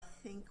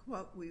think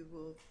what we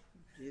will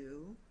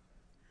do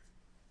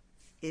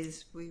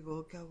is we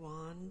will go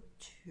on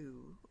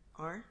to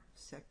our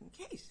second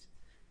case,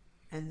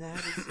 and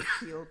that is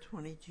Appeal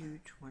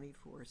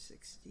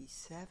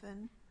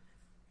 22-2467,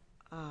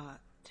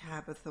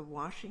 Tabatha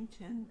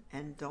Washington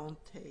and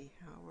Dante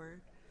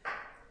Howard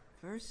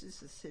versus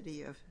the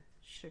City of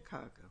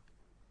Chicago.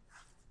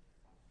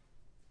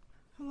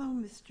 Hello,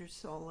 Mr.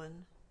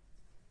 Solon.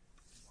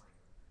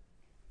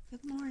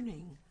 Good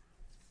morning.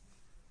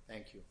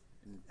 Thank you,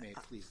 and may it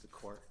please the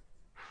court.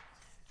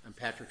 I'm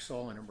Patrick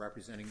Solon. I'm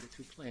representing the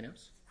two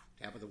plaintiffs,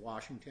 Tabatha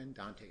Washington,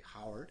 Dante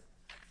Howard,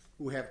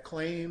 who have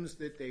claims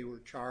that they were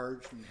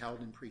charged and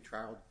held in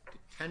pretrial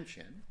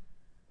detention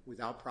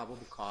without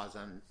probable cause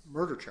on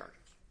murder charges.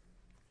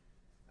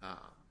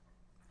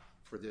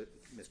 For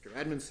Mr.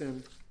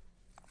 Edmondson,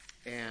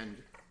 and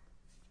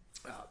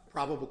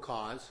probable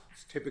cause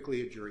is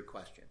typically a jury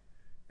question,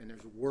 and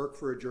there's work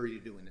for a jury to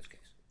do in this case.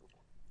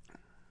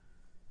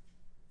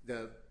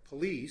 The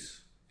police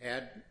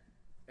had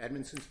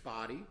Edmondson's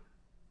body,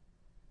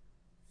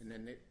 and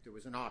then there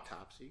was an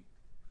autopsy,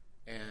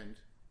 and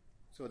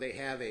so they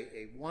have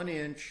a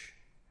 1-inch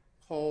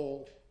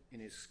hole in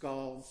his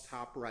skull,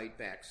 top right,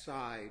 back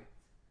side,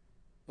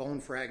 bone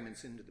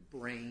fragments into the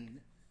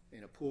brain,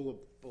 and a pool of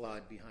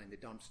blood behind the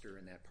dumpster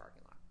in that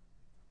parking lot.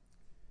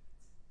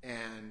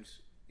 And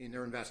in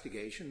their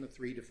investigation, the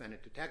three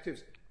defendant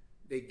detectives,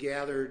 they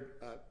gathered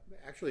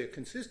actually a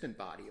consistent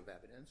body of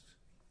evidence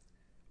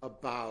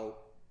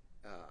about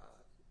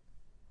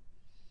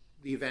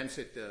the events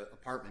at the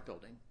apartment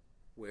building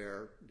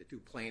where the two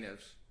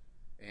plaintiffs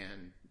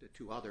and the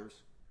two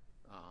others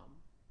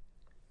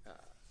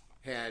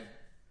had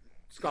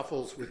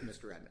scuffles with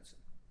Mr. Edmondson.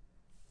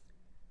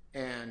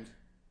 And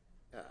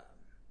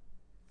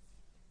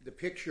the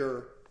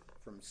picture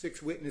from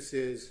 6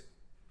 witnesses,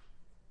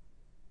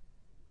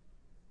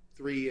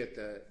 3 at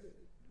the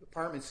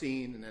apartment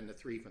scene and then the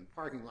 3 from the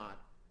parking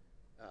lot,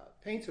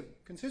 paints a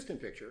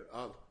consistent picture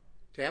of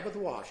Tabatha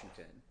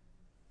Washington,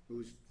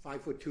 who's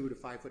 5'2" to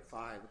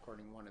 5'5",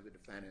 according to one of the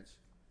defendants.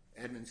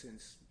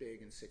 Edmondson's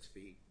big and 6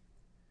 feet.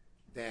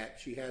 That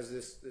she has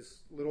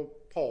this little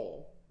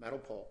pole, metal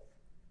pole,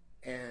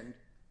 and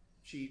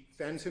she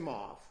fends him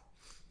off,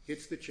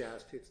 hits the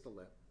chest, hits the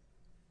lip.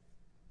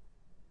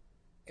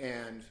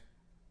 And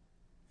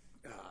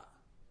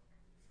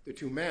the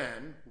two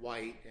men,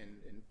 White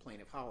and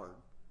Plaintiff Howard,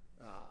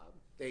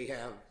 they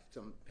have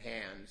some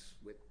hands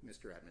with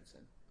Mr.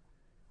 Edmondson.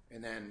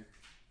 And then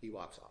he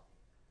walks off.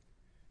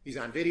 He's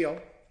on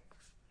video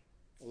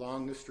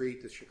along the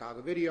street, the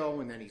Chicago video,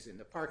 and then he's in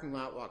the parking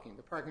lot, walking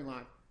the parking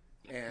lot,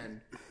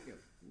 and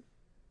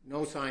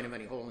no sign of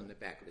any hole in the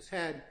back of his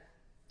head.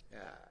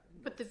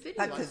 But the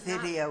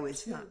video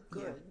is not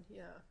good.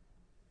 Yeah.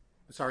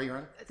 Sorry, Your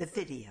Honor? The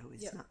video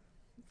is not.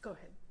 Go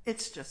ahead.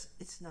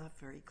 It's not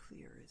very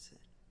clear, is it?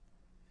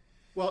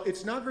 Well,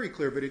 it's not very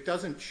clear, but it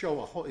doesn't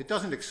show a hole. It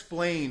doesn't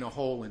explain a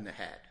hole in the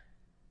head.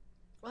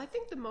 Well, I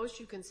think the most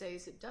you can say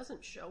is it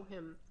doesn't show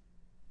him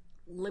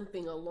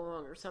limping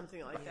along or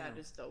something like that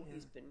as though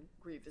he's been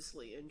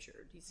grievously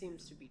injured. He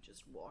seems to be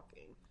just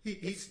walking.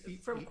 He's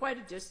from quite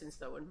a distance,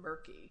 though, and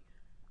murky.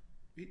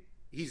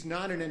 He's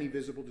not in any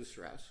visible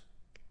distress.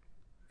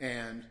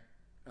 And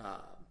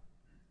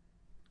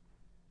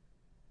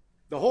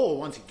the hole,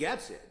 once he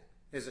gets it,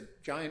 is a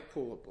giant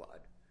pool of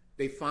blood.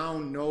 They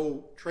found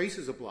no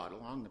traces of blood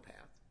along the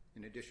path,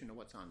 in addition to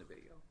what's on the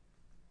video.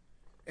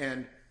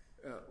 And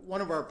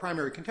one of our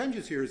primary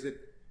contentions here is that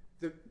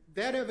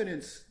that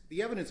evidence,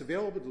 the evidence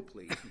available to the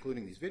police,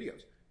 including these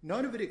videos,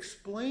 none of it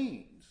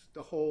explains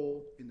the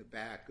hole in the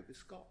back of his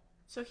skull.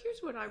 So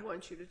here's what I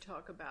want you to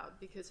talk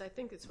about, because I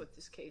think it's what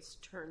this case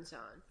turns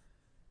on.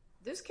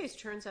 This case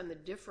turns on the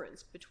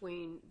difference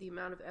between the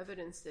amount of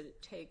evidence that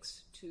it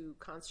takes to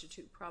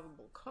constitute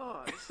probable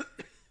cause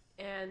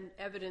and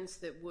evidence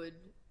that would,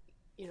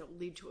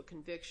 lead to a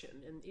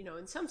conviction. And,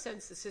 in some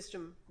sense, the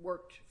system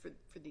worked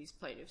for these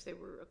plaintiffs. They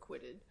were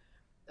acquitted.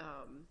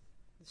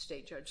 The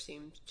state judge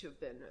seemed to have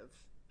been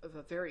of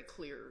a very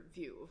clear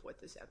view of what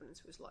this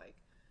evidence was like.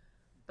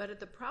 But at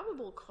the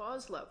probable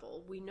cause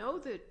level, we know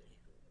that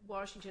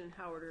Washington and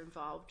Howard are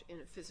involved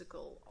in a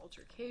physical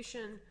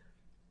altercation.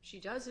 She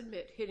does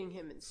admit hitting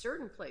him in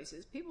certain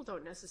places. People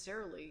don't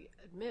necessarily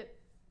admit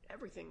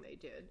everything they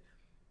did.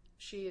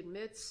 She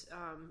admits,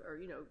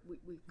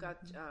 we've got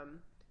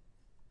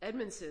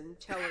Edmondson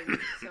telling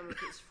some of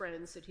his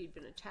friends that he'd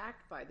been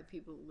attacked by the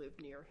people who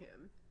lived near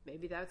him.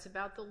 Maybe that's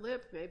about the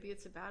lip. Maybe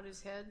it's about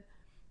his head,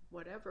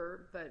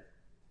 whatever. But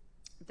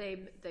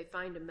they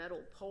find a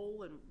metal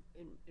pole in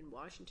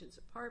Washington's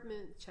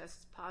apartment,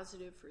 tests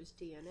positive for his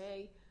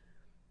DNA.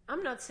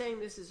 I'm not saying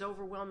this is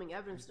overwhelming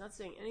evidence, not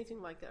saying anything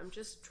like that. I'm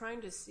just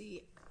trying to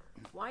see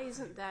why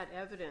isn't that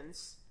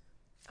evidence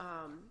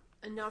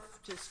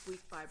enough to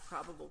squeak by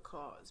probable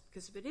cause?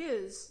 Because if it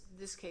is,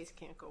 this case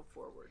can't go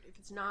forward. If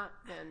it's not,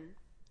 then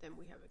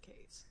we have a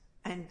case.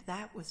 And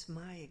that was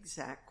my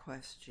exact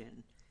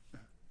question,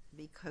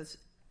 because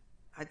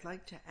I'd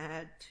like to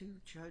add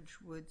to Judge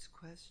Wood's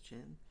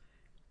question.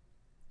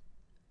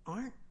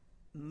 Aren't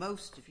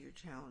most of your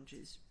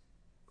challenges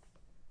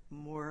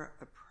more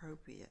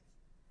appropriate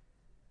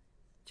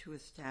to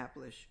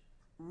establish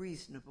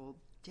reasonable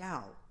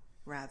doubt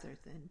rather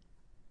than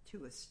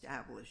to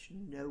establish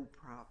no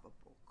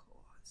probable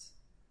cause?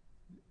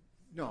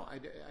 No,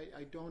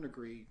 I don't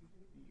agree,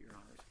 Your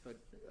Honors, but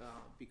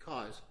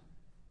because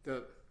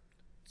the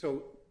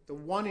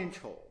 1-inch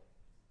hole,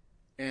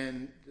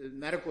 and the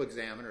medical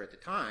examiner at the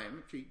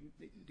time,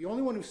 the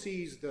only one who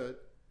sees the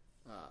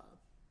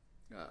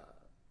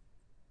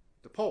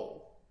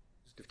pole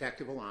is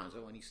Detective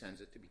Alonzo, and he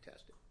sends it to be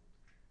tested.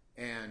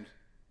 And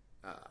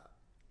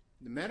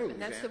the medical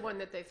examiner... And that's the one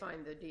that they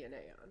find the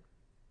DNA on.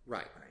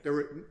 Right.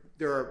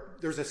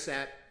 There's a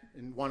set,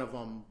 and one of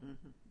them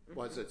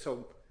was it.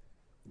 So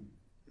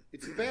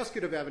it's a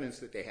basket of evidence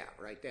that they have,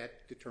 right?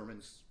 That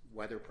determines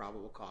whether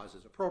probable cause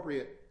is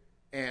appropriate.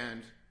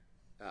 And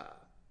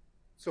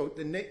so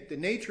the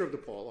nature of the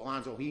pole,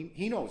 Alonzo,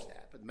 he knows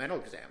that, but the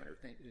medical examiner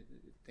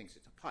thinks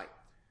it's a pipe.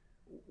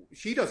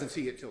 She doesn't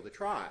see it till the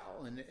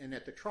trial, and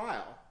at the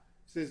trial,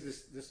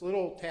 says this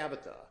little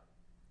Tabatha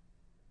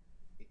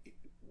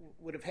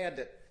would have had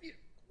to,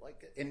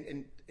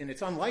 and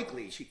it's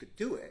unlikely she could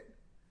do it.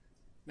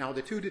 Now,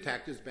 the two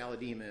detectives,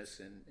 Baladimas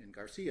and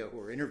Garcia, who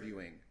are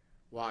interviewing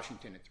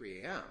Washington at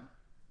 3 a.m.,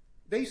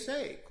 they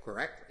say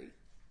correctly,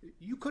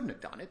 you couldn't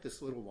have done it,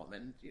 this little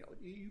woman,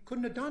 you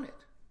couldn't have done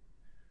it.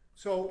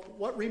 So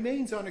what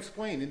remains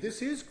unexplained, and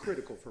this is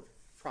critical for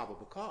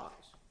probable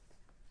cause,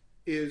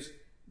 is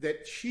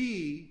that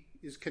she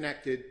is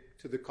connected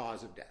to the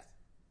cause of death.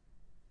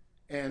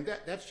 And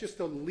that's just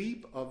a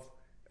leap of,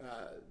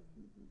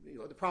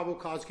 the probable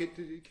cause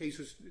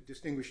cases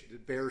distinguish the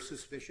bare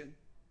suspicion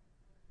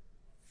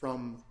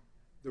from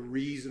the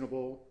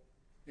reasonable,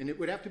 and it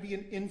would have to be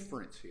an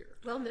inference here.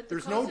 Well,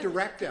 there's no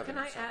direct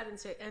evidence. Can I add and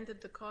say, and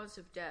that the cause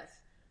of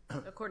death,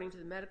 according to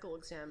the medical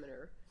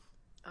examiner,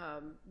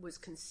 was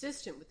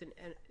consistent with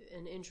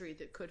an injury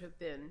that could have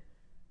been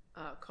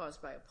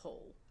caused by a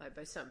pole,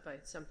 by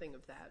something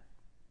of that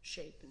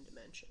shape and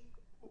dimension.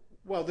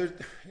 Well,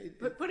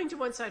 but putting to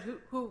one side who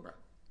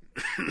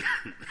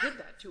did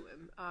that to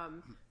him,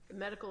 the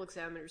medical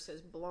examiner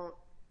says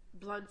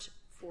blunt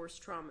force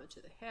trauma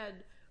to the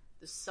head.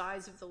 The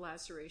size of the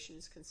laceration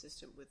is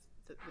consistent with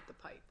the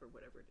pipe or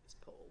whatever it is,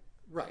 pole.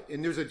 Right,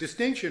 and there's a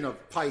distinction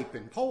of pipe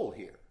and pole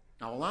here.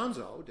 Now,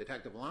 Alonzo,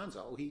 Detective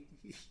Alonzo,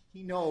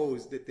 he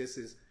knows that this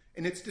is,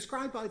 and it's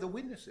described by the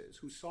witnesses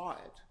who saw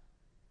it,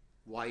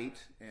 White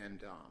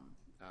and,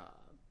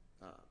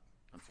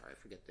 I'm sorry, I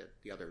forget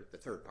the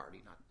third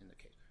party, not in the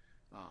case,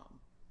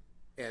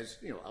 as,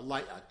 a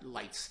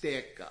light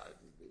stick,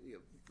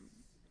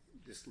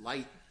 this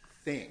light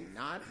thing,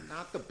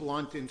 not the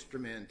blunt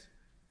instrument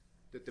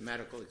that the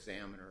medical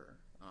examiner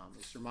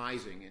is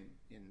surmising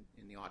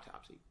in the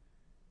autopsy.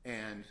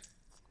 And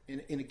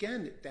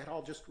again, that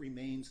all just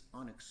remains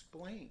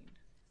unexplained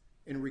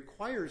and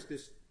requires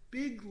this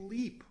big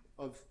leap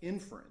of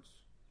inference.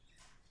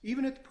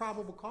 Even at the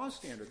probable cause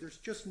standard, there's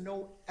just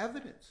no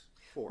evidence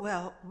for it.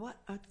 Well,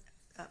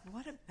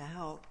 what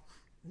about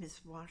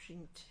Ms.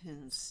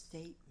 Washington's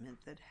statement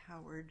that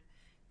Howard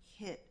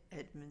hit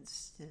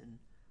Edmonston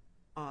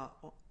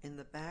in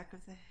the back of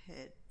the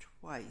head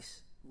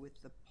twice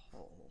with the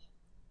pole?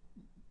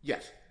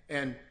 Yes,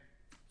 and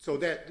so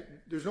that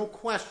there's no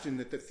question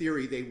that the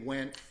theory they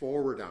went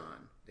forward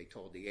on, they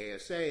told the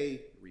ASA,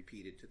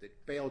 repeated to the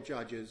bail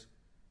judges,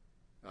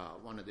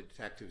 one of the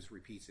detectives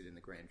repeats it in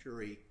the grand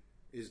jury,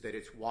 is that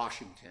it's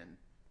Washington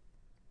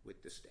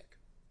with the stick.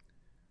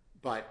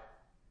 But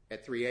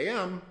at 3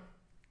 a.m.,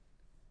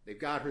 they've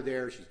got her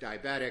there, she's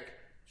diabetic,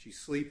 she's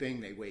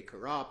sleeping, they wake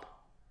her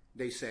up,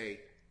 they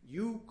say,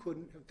 you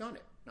couldn't have done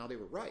it. Now, they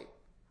were right.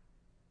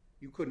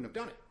 You couldn't have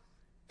done it.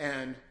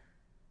 And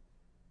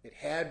it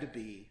had to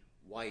be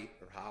White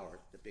or Howard,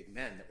 the big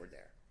men that were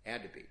there.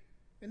 Had to be.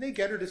 And they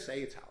get her to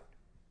say it's Howard.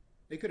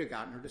 They could have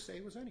gotten her to say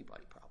it was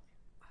anybody, probably.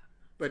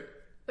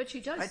 But she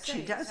does say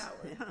it's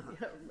Howard.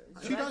 Yeah.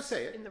 She does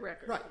say it. In the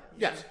record. Right,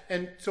 yeah. yes.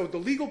 And so the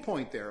legal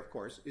point there, of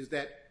course, is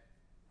that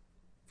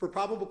for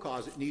probable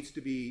cause, it needs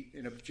to be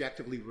an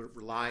objectively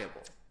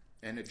reliable.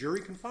 And a jury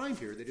can find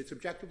here that it's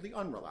objectively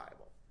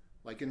unreliable,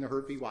 like in the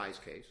Hurt v. Wise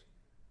case,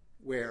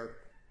 where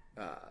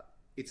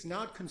it's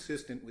not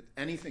consistent with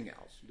anything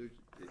else.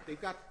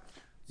 They've got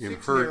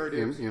six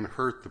narratives. In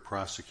Hurt, the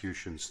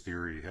prosecution's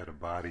theory had a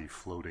body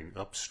floating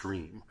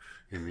upstream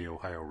in the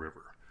Ohio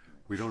River.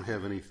 We don't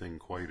have anything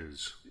quite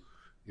as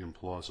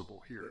implausible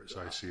here as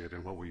I see it.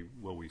 And what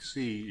we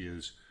see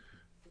is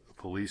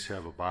police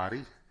have a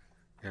body,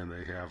 and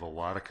they have a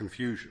lot of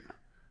confusion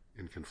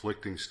in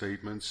conflicting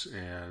statements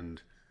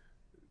and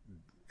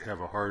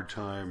have a hard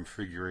time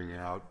figuring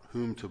out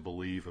whom to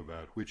believe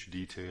about which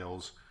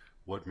details,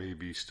 what may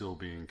be still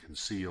being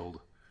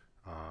concealed.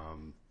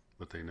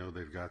 But they know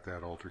they've got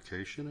that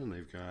altercation, and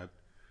they've got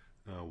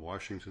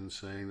Washington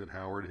saying that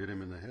Howard hit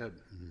him in the head.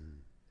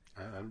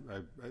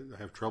 I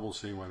have trouble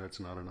seeing why that's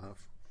not enough.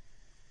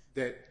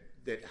 That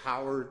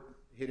Howard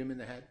hit him in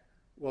the head?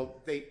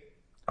 Well,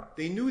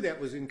 they knew that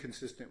was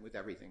inconsistent with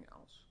everything else.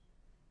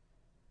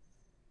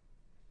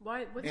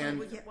 Why?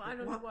 I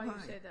don't know why you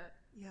say that.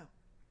 Yeah.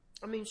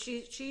 I mean,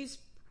 she's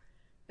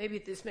maybe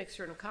this makes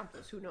her an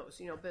accomplice. Who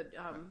knows? But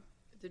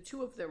the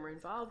two of them are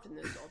involved in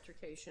this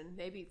altercation.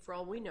 Maybe for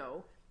all we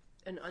know,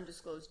 an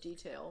undisclosed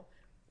detail.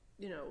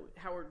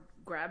 Howard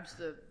grabs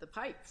the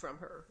pipe from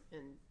her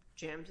and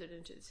jams it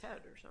into his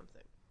head or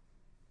something.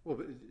 Well,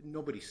 but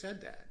nobody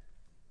said that,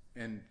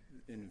 and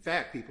in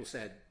fact, people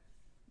said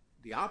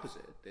the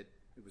opposite, that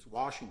it was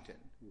Washington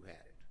who had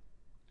it.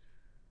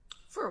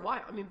 For a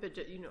while. I mean, but,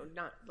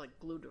 not like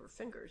glued to her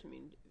fingers. I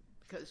mean,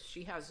 because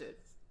she has it,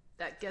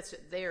 that gets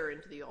it there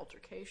into the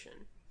altercation.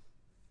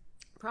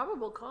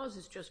 Probable cause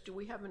is just, do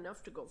we have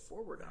enough to go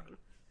forward on?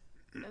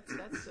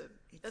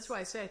 That's why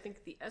I say I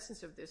think the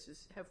essence of this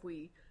is,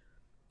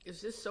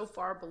 is this so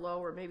far below,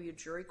 or maybe a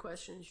jury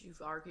question, as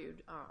you've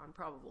argued, on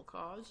probable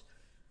cause?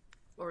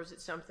 Or is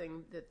it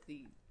something that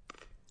the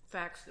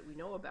facts that we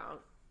know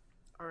about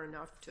are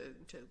enough to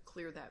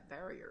clear that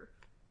barrier?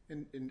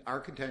 And our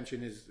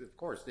contention is, of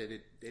course, that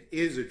it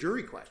is a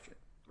jury question.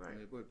 Right. I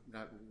mean,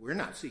 we're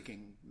not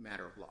seeking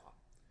matter of law.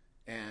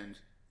 And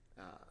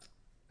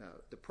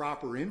the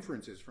proper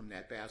inferences from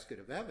that basket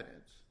of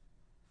evidence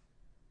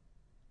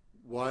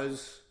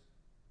was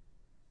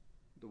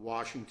the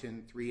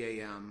Washington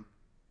 3 a.m.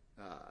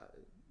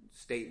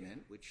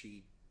 Statement, which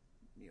she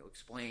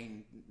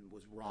explained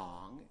was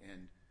wrong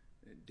and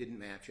didn't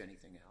match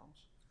anything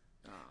else.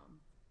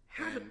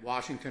 And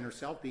Washington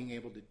herself being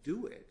able to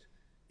do it,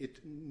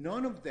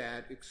 none of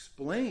that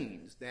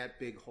explains that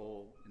big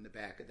hole in the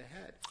back of the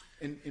head.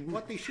 And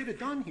what they should have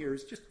done here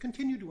is just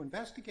continue to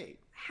investigate.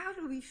 How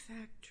do we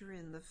factor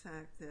in the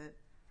fact that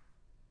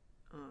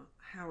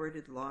Howard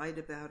had lied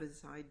about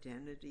his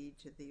identity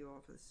to the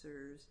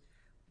officers?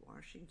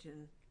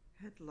 Washington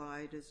had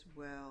lied as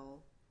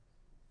well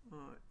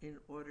in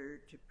order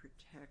to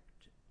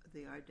protect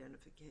the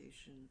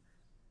identification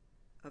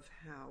of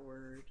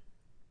Howard.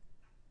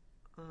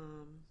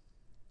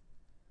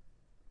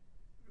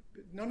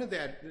 None of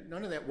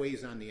that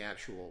weighs on the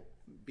actual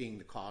being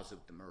the cause of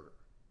the murder.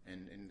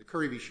 And the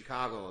Curry v.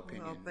 Chicago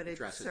opinion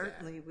addresses that. But it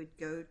certainly would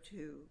go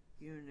to,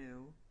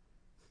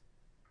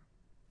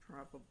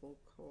 probable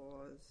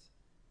cause,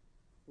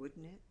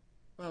 wouldn't it?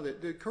 Well,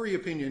 the Curry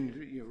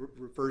opinion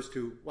refers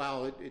to,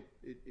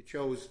 it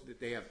shows that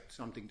they have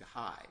something to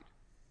hide.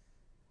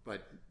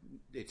 But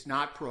it's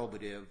not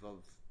probative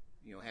of,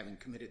 having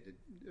committed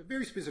a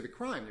very specific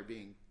crime they're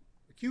being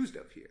accused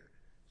of here.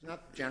 It's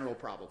not general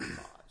probable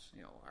cause.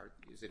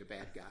 Is it a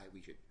bad guy?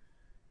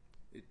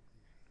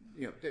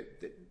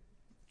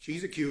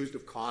 She's accused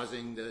of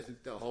causing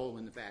the hole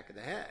in the back of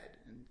the head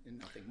and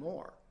nothing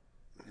more.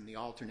 And the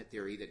alternate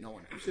theory that no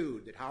one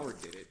pursued, that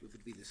Howard did it,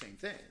 would be the same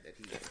thing, that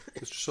he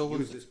Mr. Sullivan,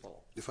 used this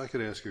pole. If I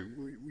could ask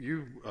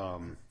you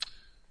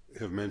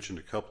have mentioned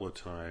a couple of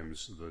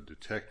times the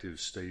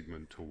detective's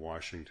statement to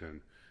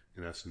Washington,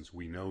 in essence,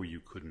 we know you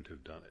couldn't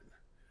have done it.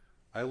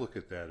 I look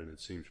at that and it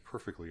seems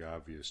perfectly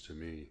obvious to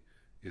me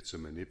it's a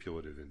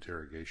manipulative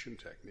interrogation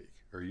technique.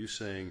 Are you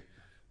saying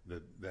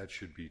that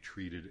should be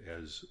treated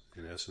as,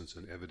 in essence,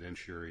 an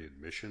evidentiary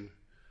admission,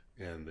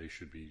 and they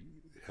should be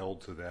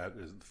held to that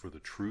for the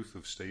truth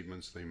of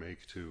statements they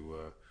make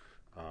to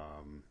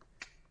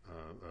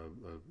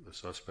a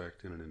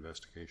suspect in an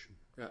investigation?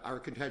 Our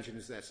contention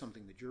is that's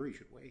something the jury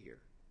should weigh here.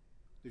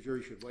 The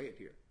jury should weigh it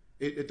here.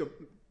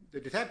 The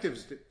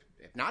detectives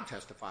have not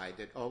testified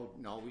that,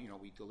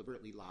 we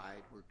deliberately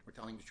lied. We're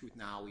telling the truth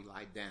now. We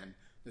lied then.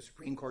 The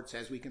Supreme Court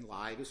says we can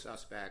lie to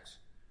suspects,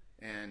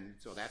 and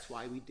so that's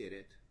why we did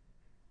it.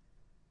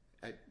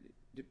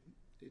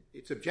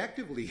 It's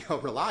objectively a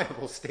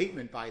reliable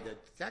statement by the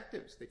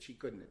detectives that she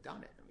couldn't have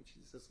done it. I mean,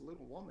 she's this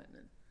little woman,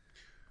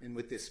 and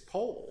with this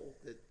pole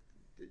that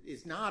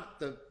is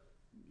not the,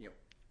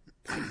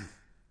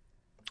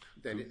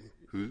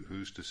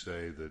 Who's to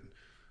say that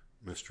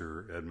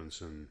Mr.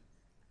 Edmondson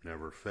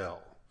never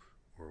fell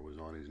or was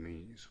on his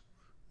knees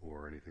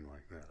or anything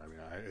like that? I mean,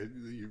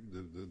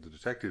 the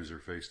detectives are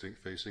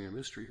facing a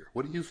mystery here.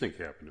 What do you think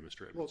happened to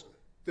Mr. Edmondson?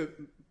 Well,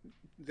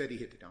 that he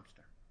hit the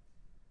dumpster.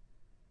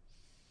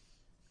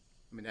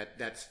 I mean,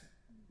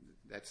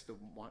 that's the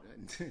one,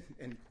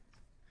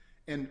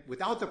 and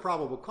without the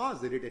probable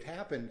cause that it had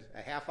happened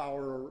a half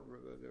hour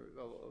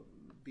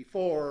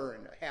before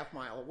and a half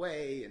mile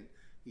away, and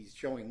he's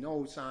showing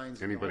no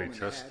signs. Anybody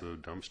test the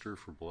dumpster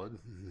for blood?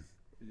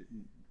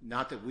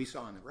 Not that we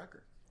saw on the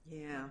record.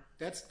 Yeah.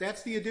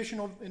 That's the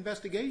additional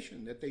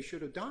investigation that they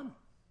should have done.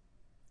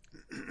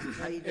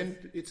 And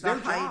it's the their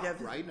height job,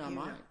 of, right? Not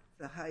mine.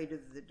 The height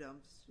of the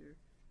dumpster.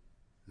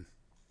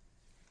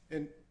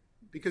 And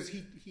because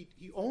he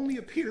only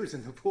appears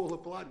in the pool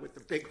of blood with the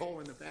big hole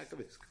in the back of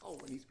his skull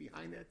when he's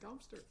behind that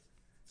dumpster.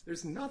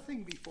 There's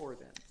nothing before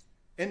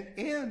then.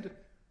 And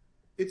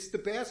it's the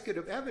basket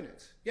of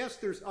evidence. Yes,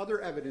 there's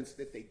other evidence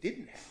that they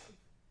didn't have,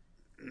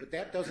 but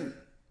that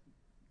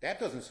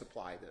doesn't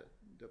supply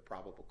the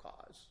probable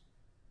cause.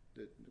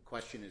 The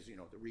question is,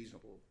 the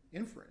reasonable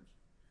inference,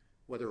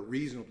 whether a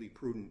reasonably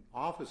prudent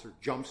officer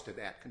jumps to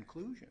that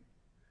conclusion.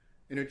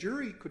 And a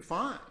jury could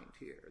find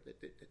here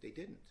that they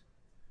didn't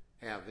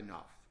have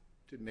enough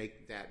to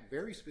make that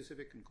very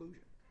specific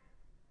conclusion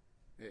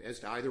as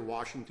to either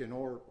Washington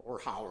or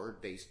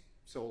Howard, based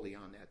solely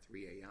on that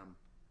 3 a.m.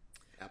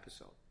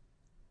 episode.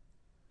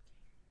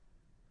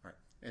 All right.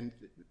 And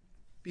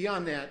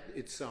beyond that,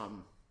 it's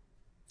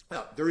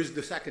there is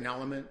the second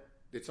element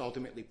that's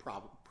ultimately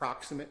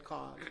proximate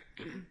cause.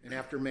 And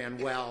after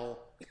Manuel,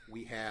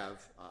 we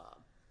have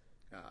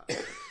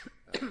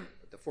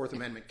the Fourth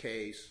Amendment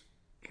case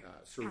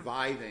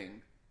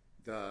surviving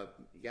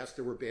yes,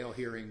 there were bail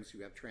hearings,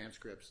 you have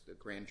transcripts, the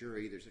grand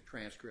jury, there's a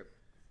transcript.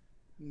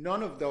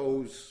 None of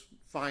those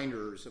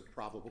finders of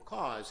probable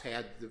cause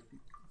had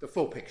the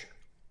full picture,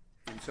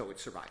 and so it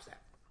survives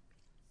that.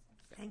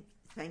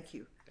 Thank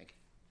you. Thank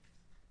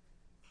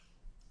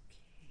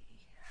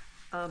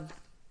you. Okay.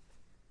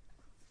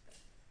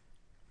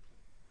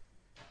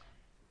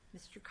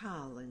 Mr.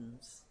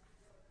 Collins,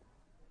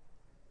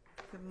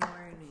 good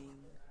morning.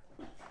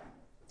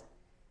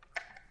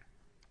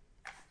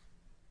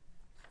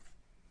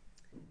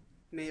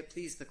 May it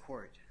please the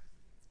court.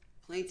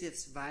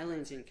 Plaintiff's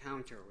violent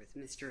encounter with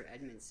Mr.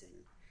 Edmondson,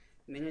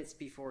 minutes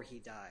before he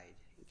died,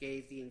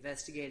 gave the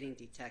investigating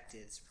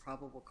detectives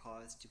probable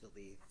cause to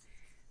believe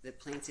that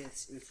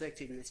plaintiffs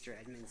inflicted Mr.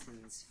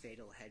 Edmondson's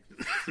fatal head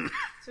wound.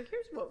 So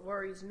here's what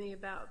worries me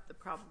about the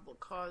probable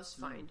cause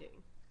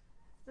finding.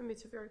 I mean,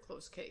 it's a very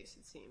close case,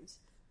 it seems.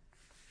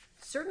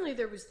 Certainly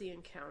there was the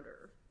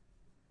encounter.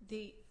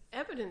 The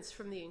evidence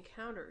from the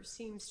encounter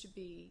seems to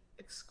be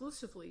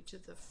exclusively to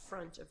the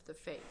front of the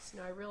face.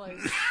 Now, I realize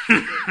your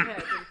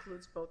head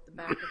includes both the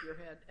back of your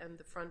head and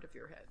the front of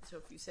your head. So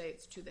if you say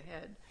it's to the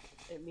head,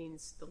 it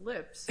means the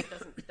lips.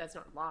 That's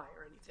not lie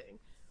or anything.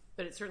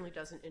 But it certainly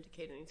doesn't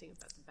indicate anything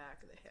about the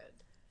back of the head.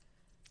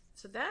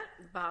 So that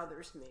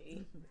bothers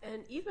me.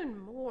 And even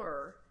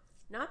more,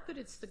 not that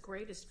it's the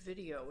greatest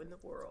video in the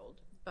world,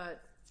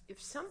 but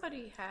if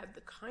somebody had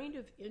the kind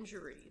of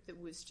injury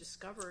that was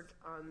discovered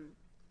on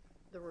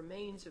the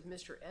remains of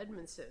Mr.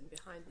 Edmondson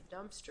behind the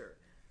dumpster,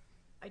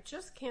 I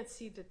just can't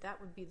see that that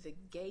would be the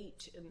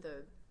gait and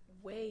the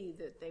way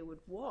that they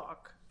would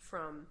walk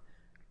from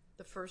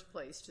the first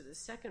place to the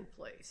second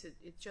place.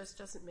 It just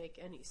doesn't make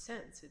any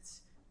sense.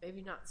 It's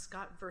maybe not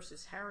Scott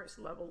versus Harris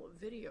level of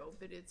video,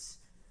 but it's,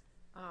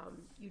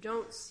 you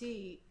don't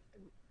see,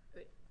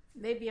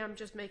 maybe I'm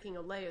just making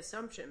a lay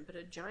assumption, but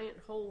a giant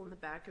hole in the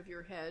back of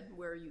your head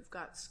where you've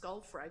got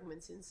skull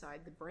fragments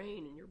inside the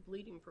brain and you're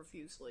bleeding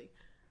profusely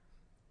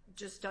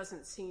just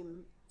doesn't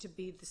seem to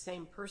be the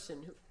same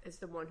person as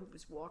the one who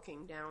was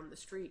walking down the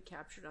street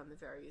captured on the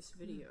various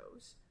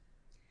videos.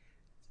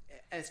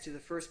 As to the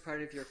first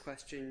part of your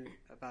question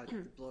about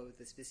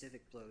the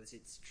specific blows,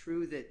 it's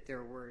true that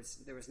there was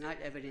not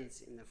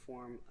evidence in the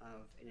form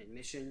of an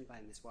admission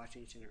by Ms.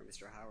 Washington or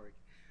Mr. Howard,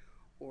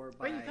 or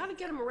by... Well, you've got to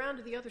get him around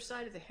to the other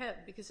side of the head,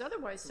 because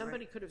otherwise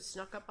somebody could have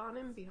snuck up on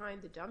him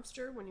behind the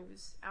dumpster when he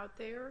was out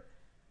there.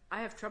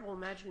 I have trouble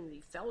imagining that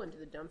he fell into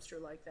the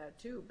dumpster like that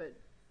too, but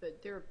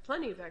there are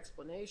plenty of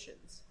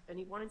explanations, and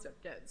he winds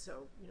up dead,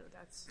 so,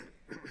 that's...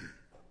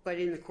 But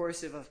in the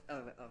course of a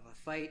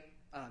fight,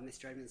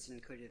 Mr. Edmondson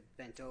could have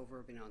bent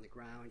over, been on the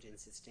ground, and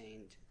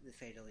sustained the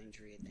fatal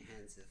injury at the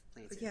hands of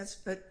plaintiffs. Yes,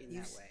 but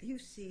you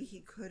see,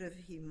 he could have,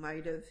 he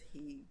might have,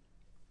 he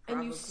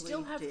probably And you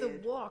still have the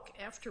walk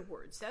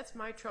afterwards. That's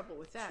my trouble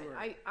with that. Sure.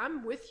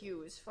 I'm with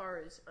you as far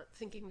as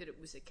thinking that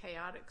it was a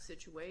chaotic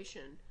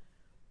situation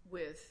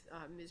with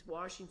Ms.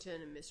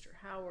 Washington and Mr.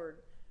 Howard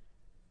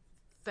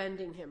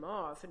fending him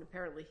off, and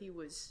apparently he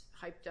was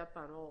hyped up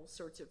on all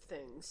sorts of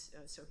things,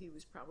 so he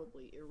was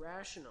probably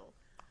irrational.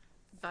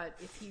 But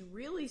if he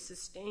really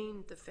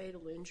sustained the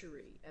fatal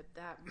injury at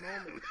that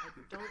moment, I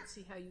don't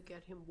see how you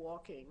get him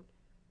walking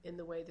in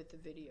the way that the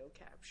video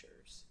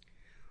captures.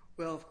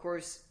 Well, of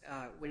course,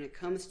 when it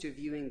comes to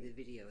viewing the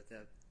video,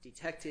 the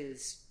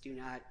detectives do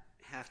not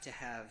have to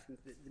have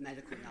the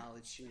medical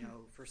knowledge to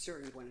know for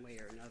certain one way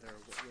or another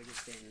what would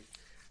have been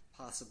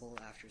possible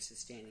after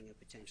sustaining a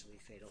potentially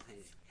fatal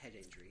head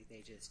injury.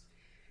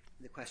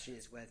 The question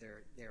is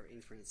whether their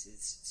inference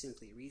is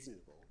simply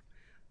reasonable.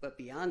 But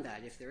beyond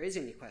that, if there is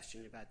any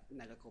question about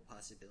medical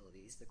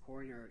possibilities, the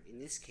coroner in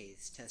this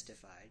case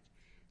testified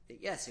that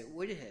yes, it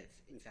would have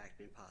in fact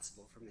been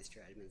possible for Mr.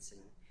 Edmondson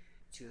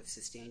to have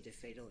sustained a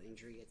fatal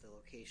injury at the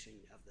location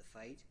of the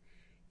fight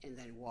and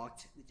then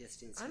walked the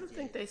distance. I don't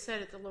think they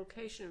said at the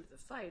location of the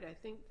fight. I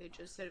think they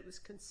just said it was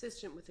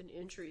consistent with an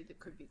injury that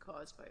could be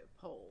caused by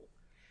a pole.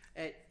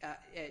 At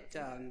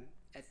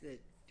the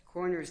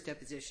coroner's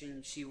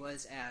deposition, she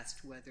was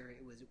asked whether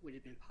it would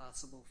have been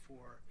possible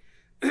for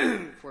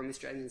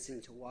Mr.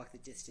 Edmondson to walk the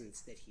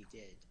distance that he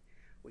did,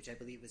 which I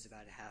believe was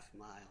about a half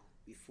mile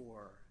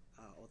before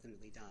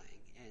ultimately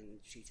dying, and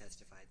she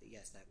testified that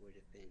yes, that would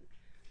have been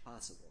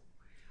possible.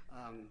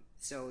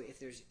 So if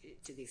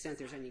to the extent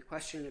there's any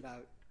question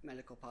about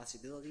medical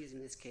possibilities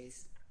in this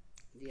case,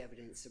 the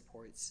evidence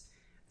supports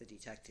the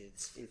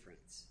detective's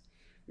inference.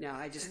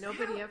 Now,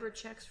 nobody ever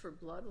checks for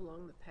blood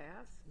along the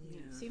path. Yeah.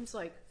 It seems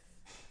like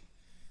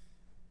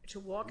to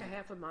walk a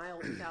half a mile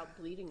without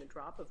bleeding a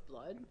drop of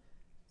blood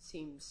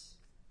seems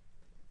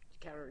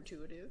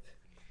counterintuitive.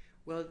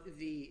 Well,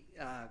 the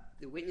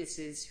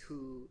witnesses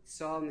who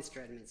saw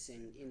Mr.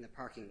 Edmondson in the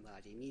parking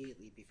lot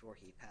immediately before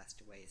he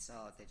passed away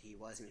saw that he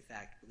was in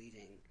fact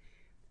bleeding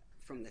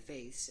from the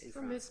face and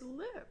from his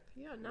lip,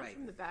 not right.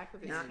 From the back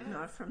of his head.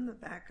 Not from the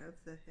back of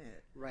the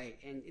head. Right,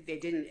 and they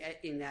didn't,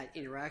 in that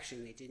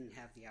interaction, they didn't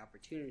have the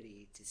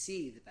opportunity to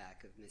see the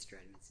back of Mr.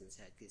 Edmondson's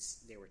head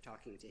because they were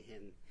talking to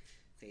him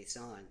face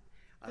on.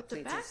 But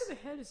the back of the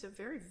head is a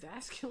very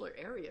vascular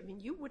area. I mean,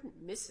 you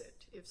wouldn't miss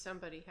it if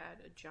somebody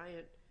had a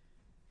giant,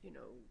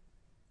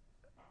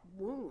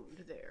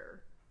 wound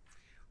there.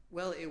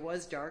 Well, it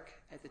was dark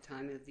at the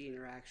time of the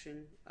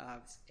interaction,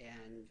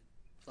 and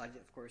blood,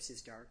 of course,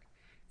 is dark.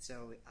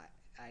 So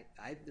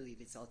I believe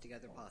it's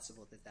altogether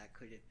possible that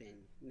could have been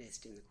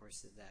missed in the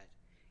course of that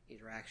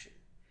interaction.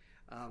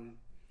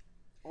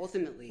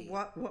 Ultimately,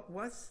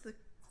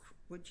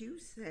 would you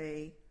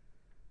say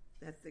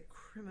that the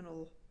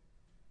criminal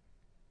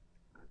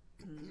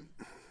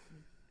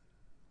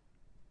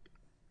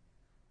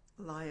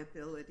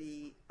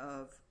liability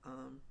of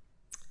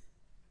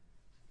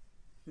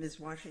Ms.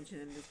 Washington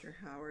and Mr.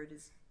 Howard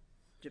is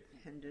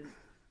dependent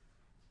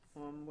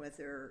on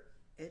whether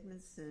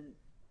Edmondson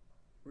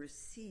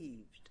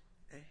received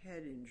a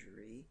head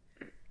injury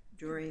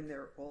during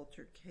their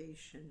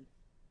altercation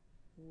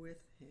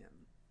with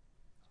him?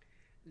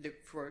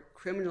 For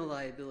criminal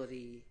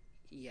liability,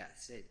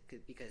 yes,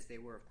 because they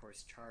were, of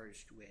course,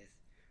 charged with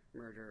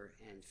murder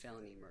and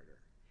felony murder.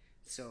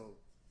 So,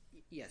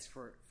 yes,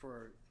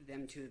 for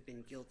them to have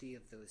been guilty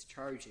of those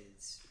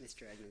charges,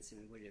 Mr. Edmondson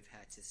would have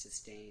had to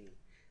sustain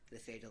the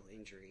fatal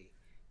injury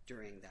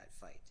during that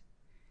fight.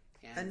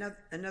 And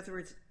in other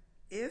words,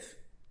 if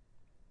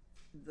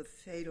the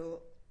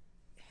fatal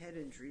head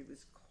injury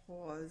was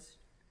caused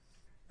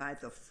by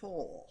the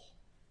fall,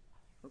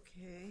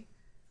 okay,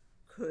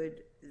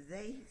 could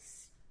they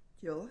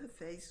still have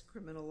faced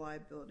criminal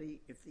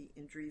liability if the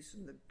injuries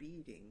from the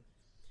beating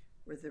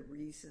were the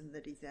reason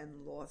that he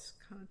then lost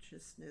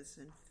consciousness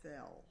and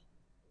fell?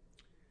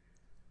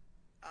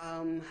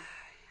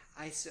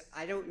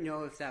 I don't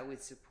know if that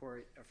would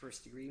support a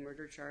first-degree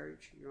murder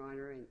charge, Your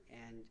Honor,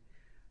 and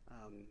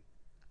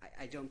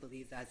I don't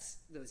believe that's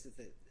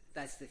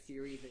the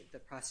theory that the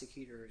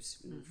prosecutors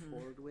move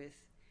forward with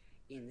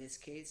in this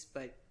case.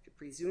 But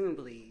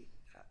presumably,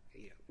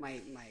 my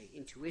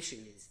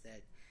intuition is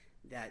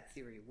that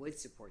theory would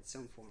support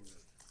some form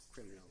of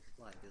criminal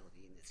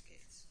liability in this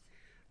case.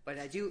 But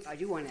I do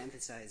want to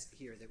emphasize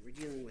here that we're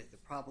dealing with the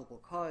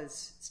probable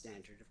cause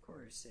standard, of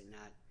course, and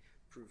not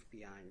proof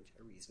beyond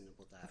a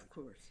reasonable doubt. Of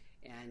course.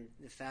 And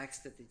the facts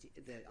the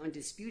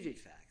undisputed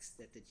facts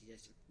that the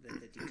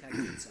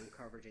detectives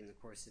uncovered in the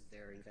course of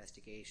their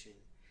investigation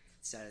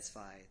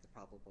satisfy the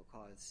probable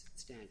cause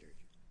standard.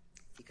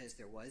 Because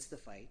there was the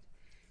fight,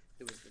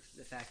 there was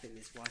the fact that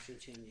Ms.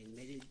 Washington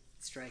admitted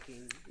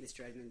striking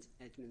Mr.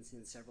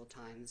 Edmondson several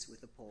times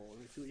with a pole,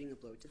 including a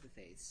blow to the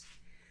face.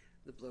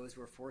 The blows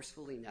were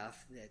forceful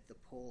enough that the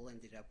pole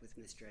ended up with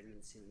Mr.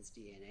 Edmondson's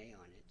DNA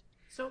on it.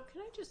 So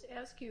can I just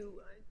ask you,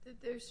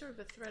 there's sort of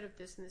a thread of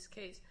this in this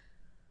case.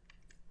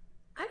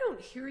 I don't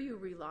hear you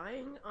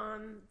relying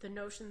on the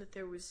notion that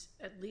there was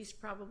at least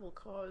probable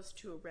cause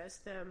to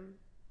arrest them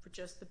for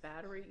just the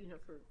battery,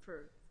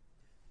 for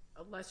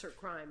a lesser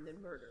crime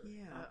than murder.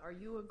 Yeah. Are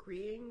you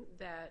agreeing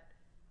that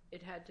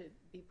it had to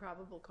be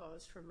probable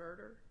cause for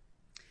murder?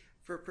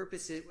 For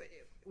purposes,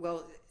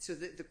 well, so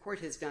the court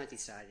has not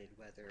decided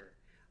whether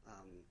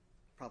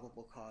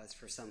probable cause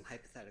for some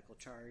hypothetical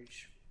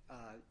charge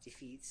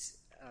defeats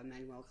a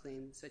Manuel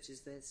claim such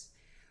as this.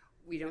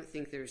 We don't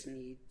think there's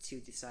need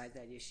to decide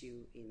that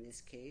issue in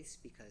this case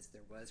because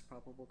there was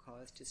probable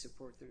cause to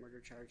support the murder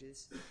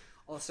charges.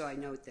 Also, I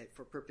note that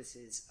for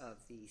purposes of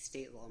the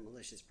state law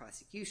malicious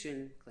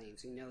prosecution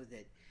claims, we know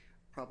that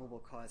probable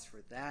cause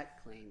for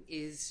that claim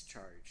is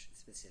charge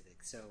specific.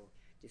 So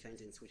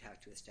defendants would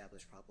have to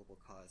establish probable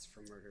cause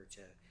for murder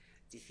to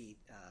defeat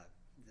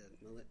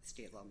the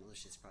state law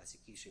malicious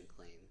prosecution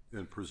claim.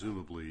 And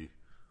presumably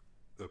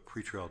a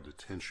pretrial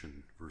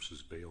detention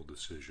versus bail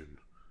decision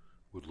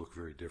would look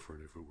very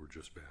different if it were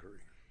just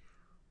battery.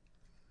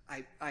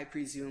 I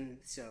presume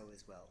so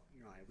as well.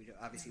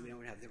 Obviously, we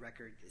don't have the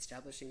record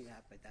establishing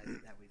that, but that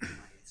would be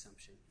my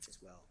assumption as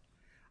well.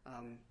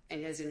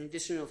 And as an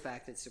additional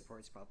fact that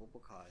supports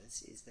probable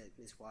cause is that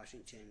Ms.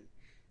 Washington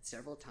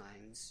several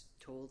times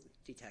told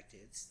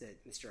detectives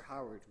that Mr.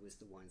 Howard was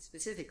the one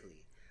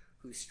specifically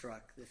who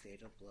struck the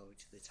fatal blow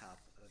to the top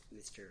of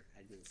Mr.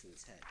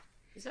 Edmondson's head.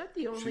 Is that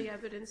the only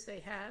evidence they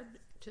had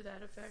to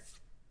that effect?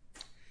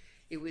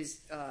 It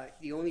was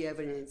the only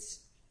evidence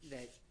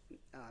that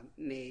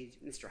made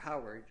Mr.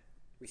 Howard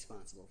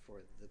responsible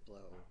for the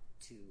blow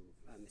to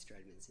Mr.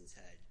 Edmondson's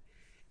head.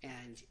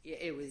 And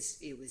it was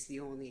the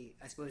only,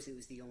 I suppose it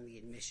was the only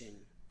admission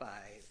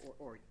by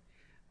or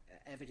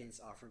evidence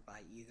offered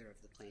by either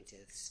of the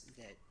plaintiffs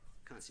that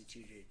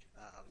constituted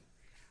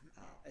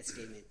a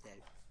statement that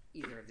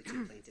either of the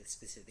two plaintiffs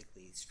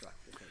specifically struck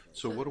the fatal blow.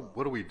 So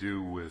what do we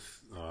do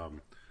with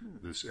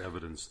this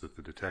evidence that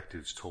the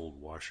detectives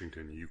told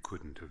Washington you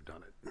couldn't have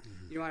done it?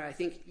 Your Honor, I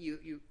think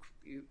you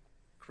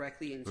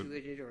correctly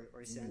intuited or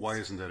sensed. Why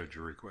isn't that a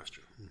jury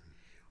question?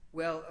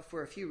 Well,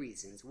 for a few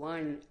reasons.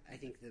 One, I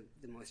think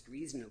the most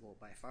reasonable,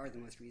 by far the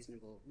most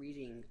reasonable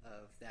reading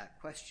of that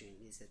question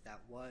is that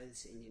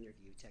was an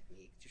interview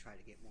technique to try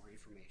to get more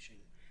information.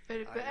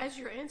 But as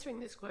you're answering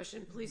this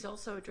question, please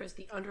also address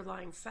the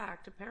underlying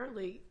fact.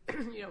 Apparently,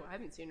 I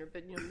haven't seen her,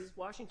 but Ms.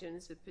 Washington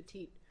is a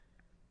petite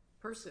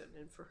person,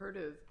 and for her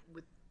to,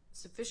 with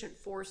sufficient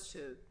force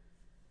to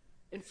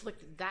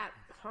inflict that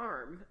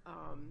harm,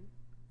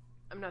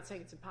 I'm not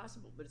saying it's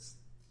impossible, but it's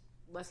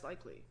less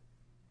likely.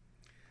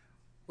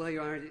 Well,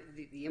 Your Honor,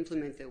 the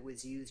implement that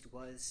was used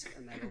was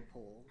a metal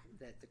pole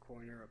that the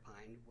coroner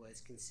opined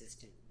was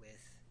consistent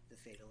with the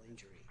fatal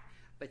injury.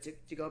 But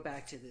to go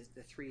back to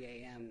the 3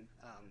 a.m.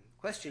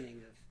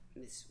 Questioning of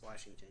Ms.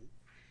 Washington,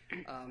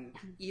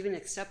 even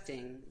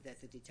accepting that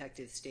the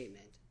detective's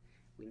statement,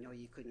 we know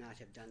you could not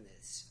have done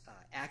this,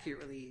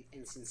 accurately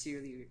and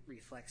sincerely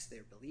reflects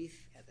their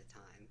belief at the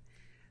time,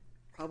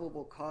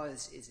 probable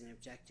cause is an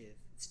objective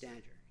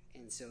standard.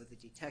 And so the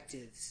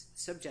detective's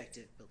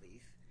subjective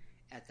belief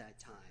at that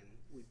time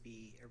would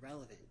be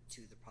irrelevant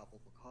to the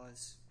probable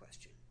cause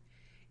question.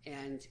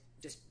 And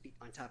just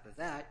on top of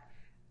that,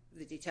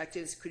 the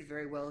detectives could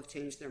very well have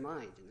changed their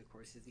mind in the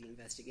course of the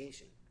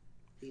investigation.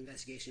 The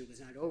investigation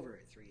was not over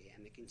at 3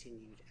 a.m. It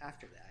continued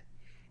after that.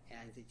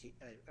 And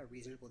a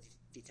reasonable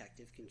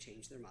detective can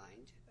change their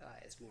mind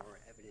as more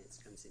evidence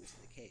comes into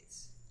the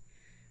case.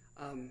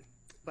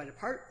 But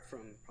apart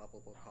from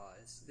probable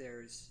cause,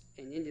 there's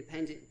an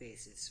independent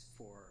basis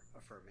for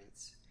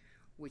affirmance,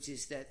 which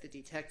is that the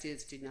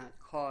detectives did not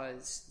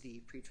cause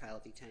the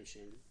pretrial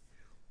detention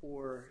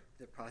or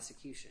the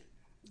prosecution.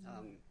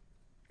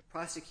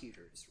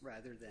 Prosecutors,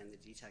 rather than the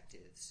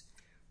detectives,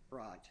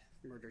 brought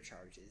murder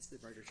charges, the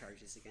murder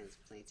charges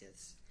against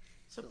plaintiffs.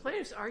 So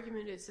plaintiff's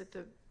argument is that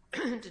the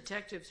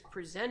detectives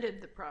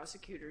presented the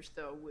prosecutors,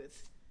 though,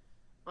 with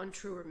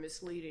untrue or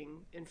misleading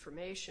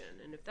information.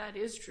 And if that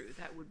is true,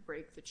 that would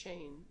break the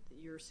chain that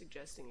you're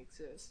suggesting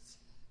exists.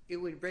 It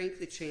would break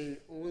the chain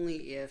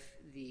only if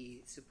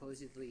the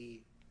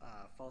supposedly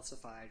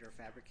falsified or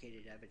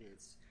fabricated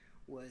evidence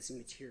was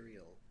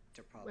material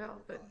to probable cause.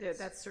 Well, but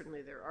that's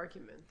certainly their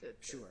argument.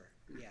 Sure,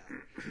 yeah.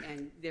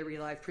 And they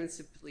rely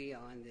principally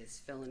on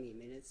this felony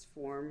minutes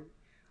form,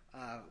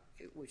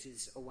 which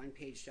is a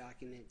one-page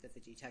document that the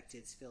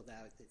detectives filled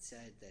out that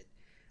said that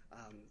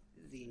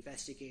the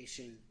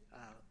investigation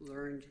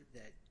learned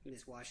that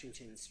Ms.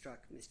 Washington struck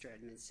Mr.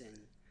 Edmondson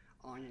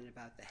on and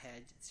about the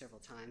head several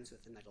times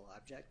with a metal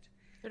object.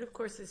 And of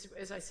course,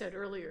 as I said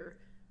earlier,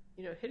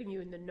 hitting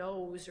you in the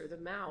nose or the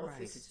mouth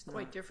is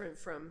quite different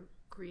from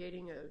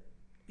creating a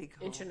big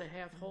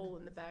inch-and-a-half hole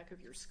in the back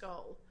of your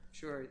skull.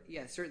 Sure,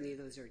 yeah, certainly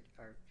those are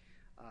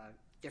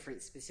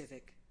different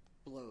specific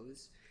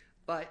blows.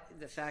 But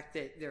the fact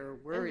that there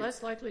were... And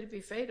less likely to be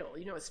fatal.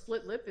 A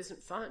split lip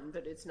isn't fun,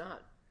 but it's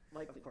not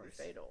likely to be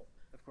fatal.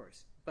 Of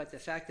course. But the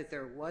fact that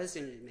there was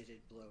an admitted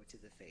blow to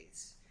the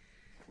face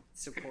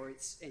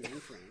supports an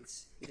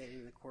inference that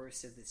in the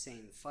course of the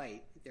same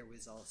fight, there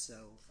was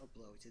also a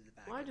blow to the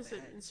back of the head. Why does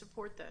it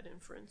support that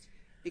inference?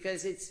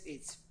 Because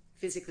it's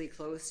physically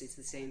close. It's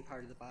the same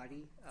part of the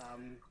body.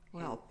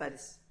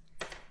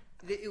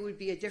 It would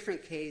be a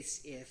different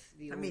case if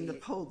the the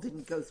pole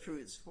didn't go through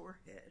his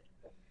forehead.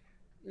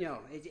 No,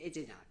 it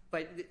did not.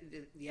 But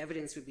the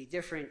evidence would be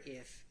different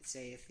if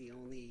the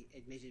only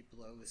admitted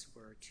blows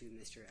were to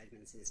Mr.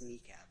 Edmondson's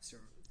kneecaps.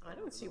 I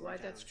don't see why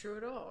that's true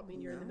at all.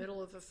 You're in the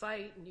middle of a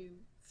fight and you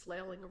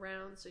flailing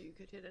around so you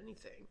could hit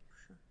anything.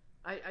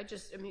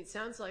 It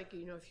sounds like,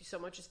 if you so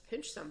much as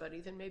pinch somebody,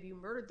 then maybe you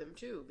murdered them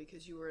too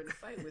because you were in a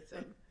fight with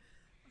them.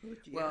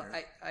 Well,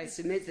 I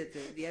submit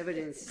that the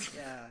evidence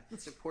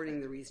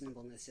supporting the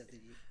reasonableness of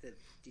the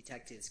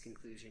detective's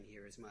conclusion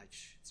here is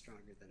much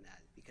stronger than that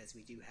because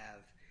we do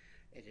have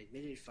an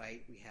admitted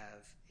fight, we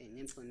have an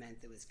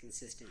implement that was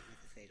consistent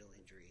with the fatal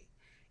injury,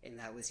 and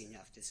that was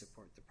enough to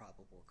support the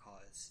probable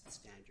cause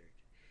standard.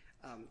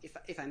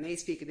 If I may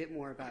speak a bit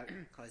more about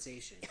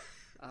causation,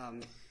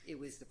 it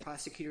was the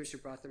prosecutors who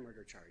brought the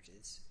murder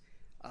charges.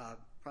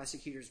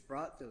 Prosecutors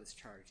brought those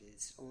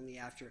charges only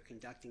after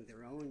conducting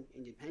their own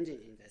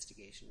independent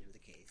investigation of the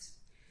case.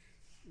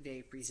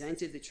 They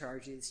presented the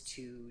charges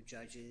to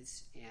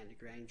judges and a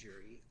grand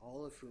jury,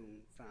 all of whom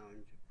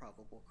found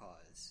probable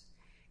cause.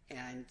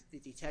 And the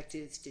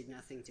detectives did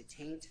nothing to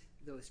taint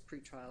those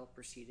pretrial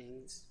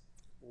proceedings,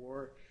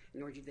 nor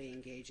did they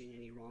engage in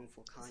any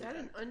wrongful conduct. Is that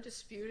an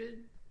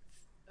undisputed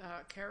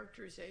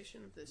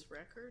characterization of this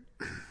record?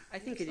 I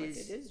think it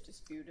is. It is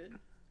disputed.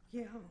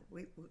 Yeah,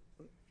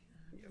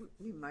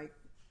 we might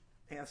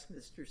ask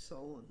Mr.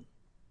 Solon.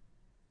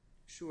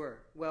 Sure.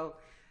 Well,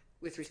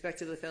 with respect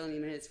to the felony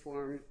minutes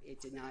form,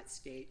 it did not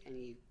state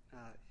any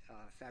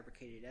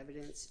fabricated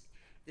evidence.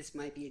 This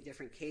might be a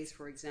different case,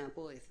 for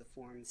example, if the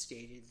form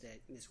stated that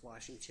Ms.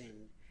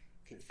 Washington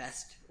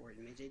confessed or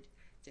admitted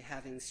to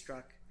having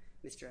struck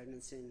Mr.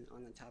 Edmondson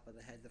on the top of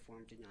the head. The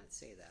form did not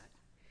say that.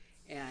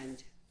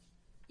 And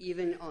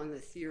even on the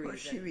theory that...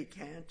 she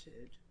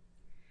recanted.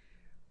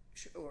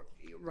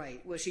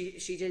 Right. Well, she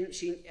didn't.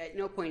 She at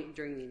no point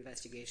during the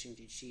investigation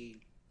did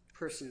she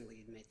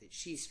personally admit that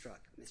she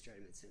struck Mr.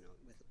 Edmondson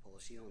with a pole.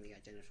 She only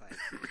identified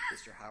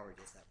Mr. Howard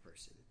as that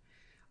person.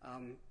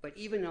 But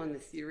even on the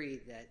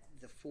theory that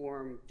the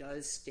form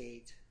does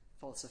state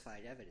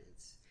falsified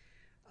evidence,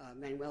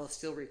 Manuel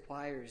still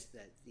requires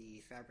that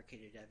the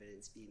fabricated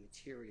evidence be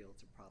material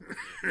to probable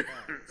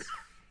cause.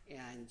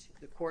 And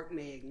the court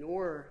may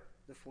ignore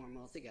the form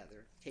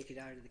altogether, take it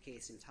out of the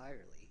case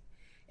entirely,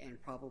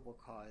 and probable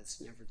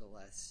cause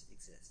nevertheless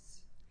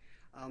exists.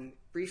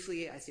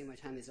 Briefly, I see my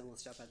time is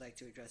almost up. I'd like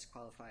to address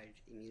qualified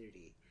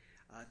immunity.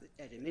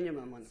 At a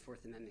minimum on the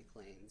Fourth Amendment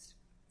claims,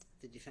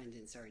 the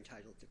defendants are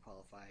entitled to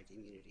qualified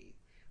immunity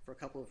for a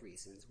couple of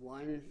reasons.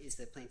 One is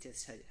that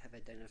plaintiffs have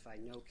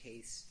identified no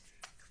case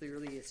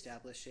clearly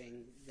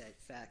establishing that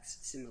facts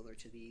similar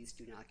to these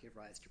do not give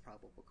rise to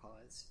probable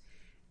cause,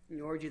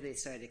 nor do they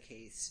cite a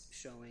case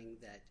showing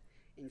that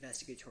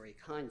investigatory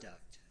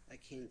conduct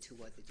akin to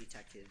what the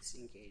detectives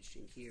engaged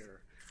in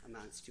here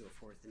amounts to a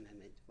Fourth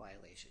Amendment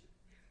violation.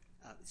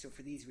 So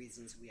for these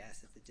reasons, we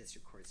ask that the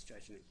district court's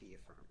judgment be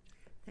affirmed.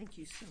 Thank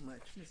you so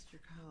much, Mr.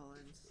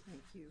 Collins.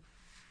 Thank you.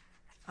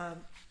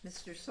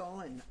 Mr.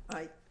 Solon,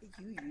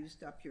 you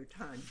used up your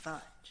time,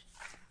 but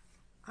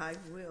I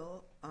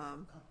will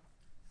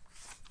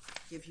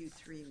give you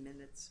 3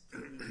 minutes,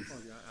 please.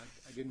 Oh, yeah,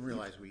 I didn't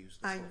realize we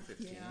used the full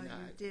 15. Yeah,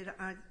 you did.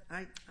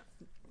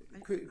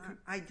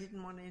 I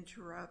didn't want to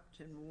interrupt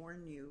and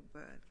warn you,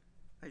 but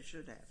I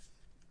should have.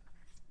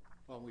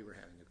 Well, we were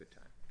having a good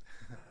time.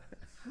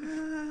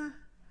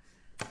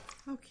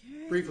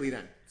 Okay. Briefly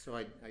then, so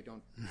I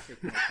don't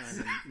take more time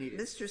than needed.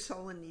 Mr.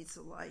 Solon needs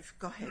a life.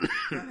 Go ahead.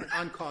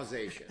 On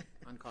causation.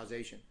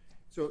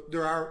 So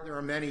there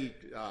are many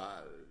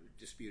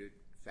disputed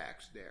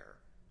facts there.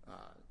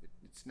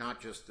 It's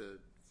not just the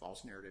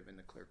false narrative in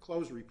the Claire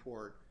Close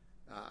report.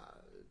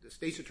 The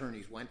state's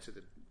attorneys went to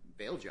the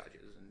bail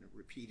judges and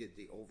repeated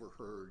the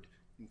overheard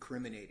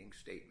incriminating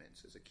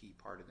statements as a key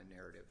part of the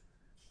narrative.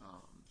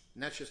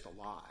 And that's just a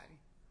lie,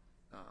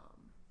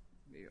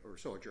 or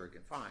so a jury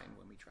can find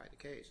when we try the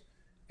case.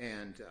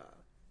 And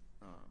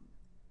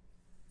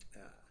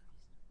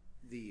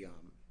the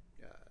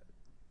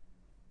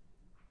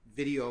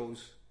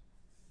videos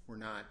were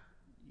not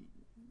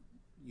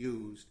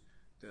used.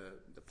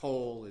 The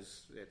poll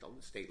is at the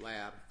state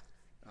lab,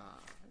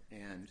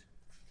 and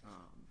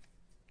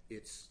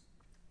it's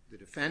the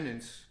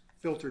defendant's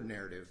filtered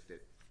narrative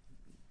that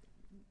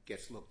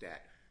gets looked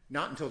at.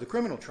 Not until the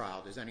criminal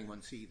trial does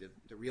anyone see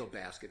the real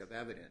basket of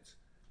evidence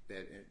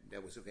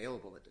that was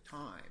available at the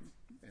time,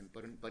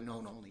 but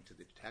known only to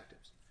the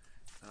detectives.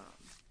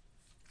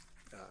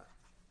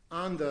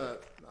 On the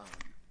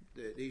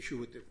issue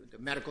with the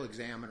medical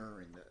examiner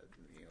and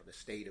the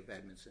state of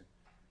Edmondson,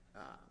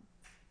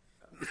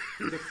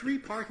 the 3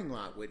 parking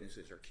lot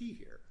witnesses are key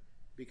here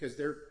because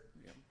they're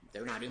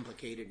not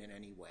implicated in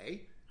any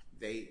way.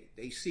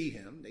 They see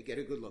him, they get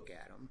a good look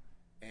at him,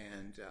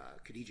 and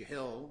Khadijah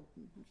Hill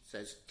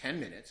says 10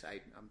 minutes.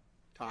 I'm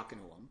talking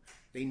to him.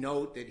 They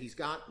note that he's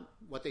got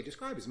what they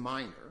describe as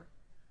minor,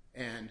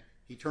 and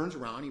he turns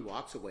around, he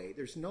walks away.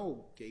 There's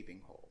no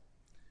gaping hole.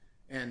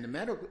 And the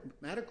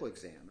medical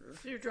examiner...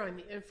 So you're drawing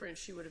the inference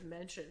she would have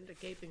mentioned a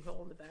gaping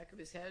hole in the back of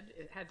his head,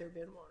 had there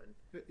been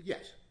one.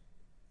 Yes.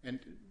 And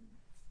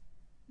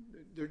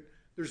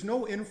there's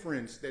no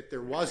inference that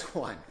there was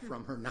one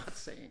from her not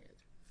saying it.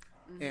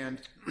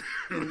 And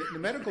the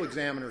medical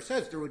examiner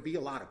says there would be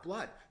a lot of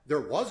blood.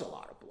 There was a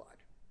lot of blood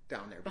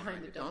down there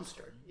behind the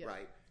dumpster. Yeah.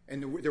 Right?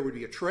 And there would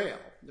be a trail.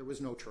 There was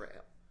no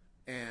trail.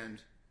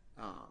 And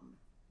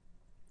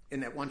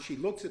that once she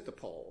looks at the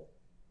poll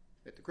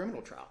at the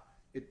criminal trial,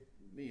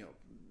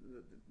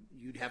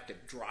 you'd have to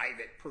drive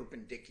it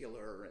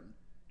perpendicular, and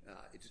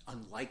it's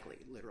unlikely,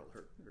 literal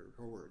her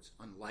words,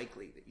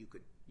 unlikely that you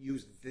could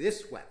use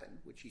this weapon,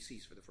 which she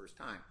sees for the first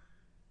time,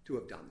 to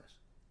have done this.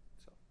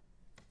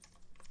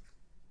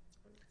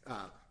 So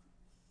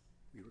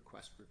we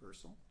request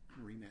reversal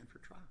and remand for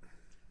trial.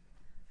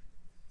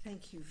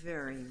 Thank you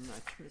very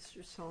much,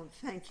 Mr. Solon.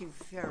 Thank you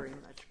very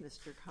much,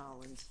 Mr.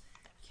 Collins.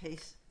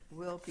 Case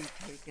will be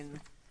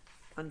taken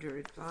under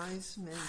advisement.